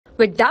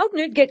With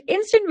Doubtnut, get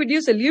instant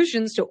video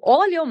solutions to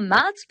all your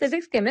maths,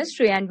 physics,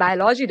 chemistry, and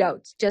biology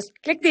doubts. Just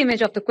click the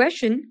image of the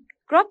question,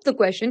 crop the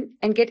question,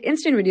 and get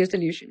instant video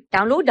solution.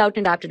 Download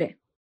Doubtnut app today.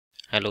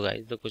 Hello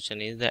guys, the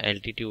question is the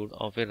altitude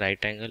of a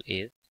right angle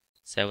is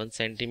 7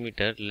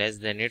 cm less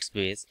than its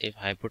base. If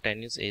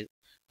hypotenuse is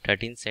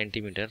 13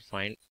 cm,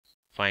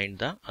 find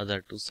the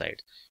other two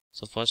sides.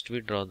 So first we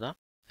draw the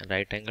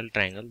right angle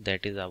triangle,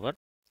 that is our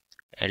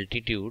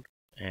altitude,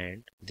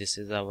 and this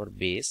is our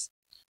base,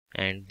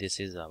 and this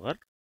is our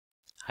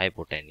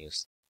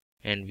hypotenuse,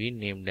 and we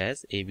named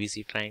as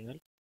ABC triangle,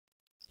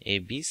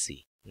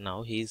 ABC.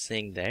 Now he is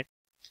saying that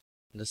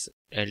the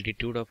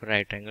altitude of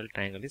right angle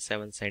triangle is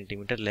 7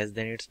 cm less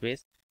than its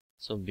base.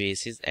 So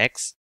base is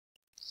x,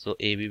 so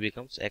AB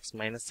becomes x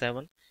minus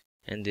 7,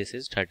 and this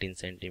is 13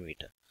 cm.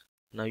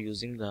 Now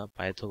using the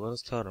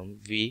Pythagoras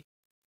theorem, we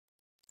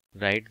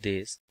write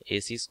this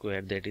AC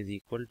square, that is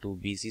equal to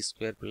BC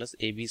square plus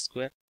AB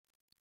square.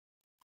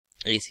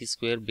 AC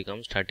square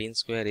becomes 13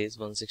 square is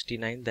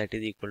 169, that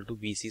is equal to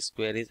BC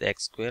square is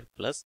x square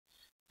plus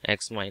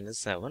x minus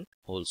 7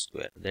 whole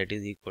square, that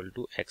is equal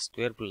to x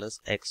square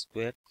plus x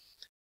square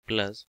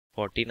plus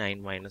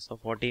 49 minus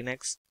of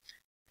 14x,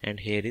 and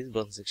here is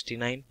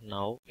 169.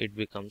 Now it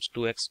becomes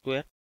 2x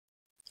square,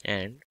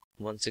 and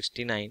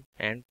 169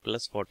 and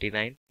plus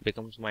 49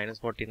 becomes minus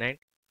 49,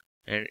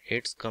 and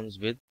it comes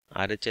with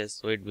RHS,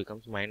 so it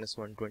becomes minus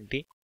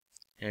 120,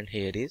 and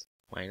here is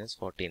minus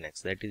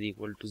 14x, that is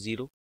equal to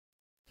 0.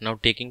 Now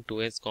taking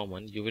 2 as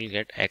common, you will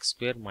get x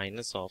square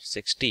minus of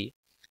 60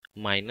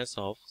 minus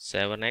of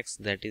 7x,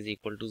 that is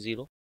equal to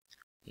 0.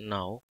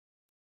 Now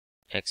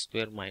x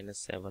square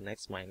minus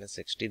 7x minus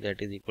 60,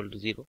 that is equal to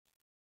 0.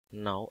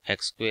 Now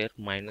x square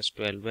minus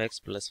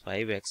 12x plus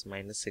 5x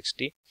minus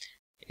 60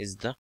 is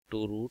the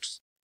two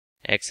roots.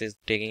 X is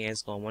taking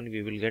as common,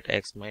 we will get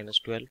x minus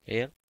 12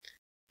 here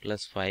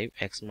plus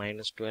 5x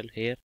minus 12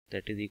 here,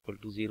 that is equal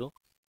to 0.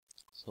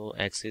 So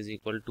x is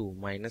equal to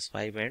minus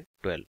 5 and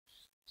 12.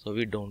 So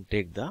we don't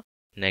take the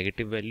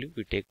negative value,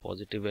 we take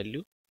positive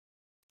value.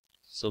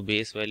 So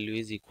base value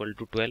is equal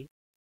to 12,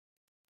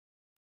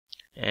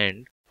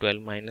 and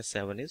 12 minus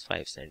 7 is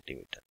 5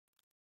 cm.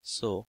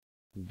 So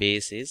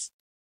base is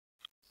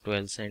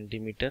 12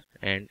 cm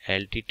and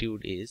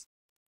altitude is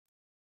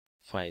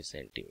 5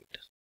 cm.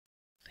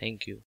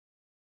 Thank you.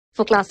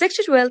 For class 6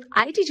 to 12,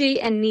 IIT JEE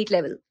and NEET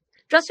level.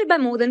 Trusted by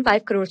more than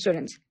 5 crore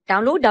students.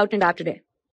 Download Doubtnut app today.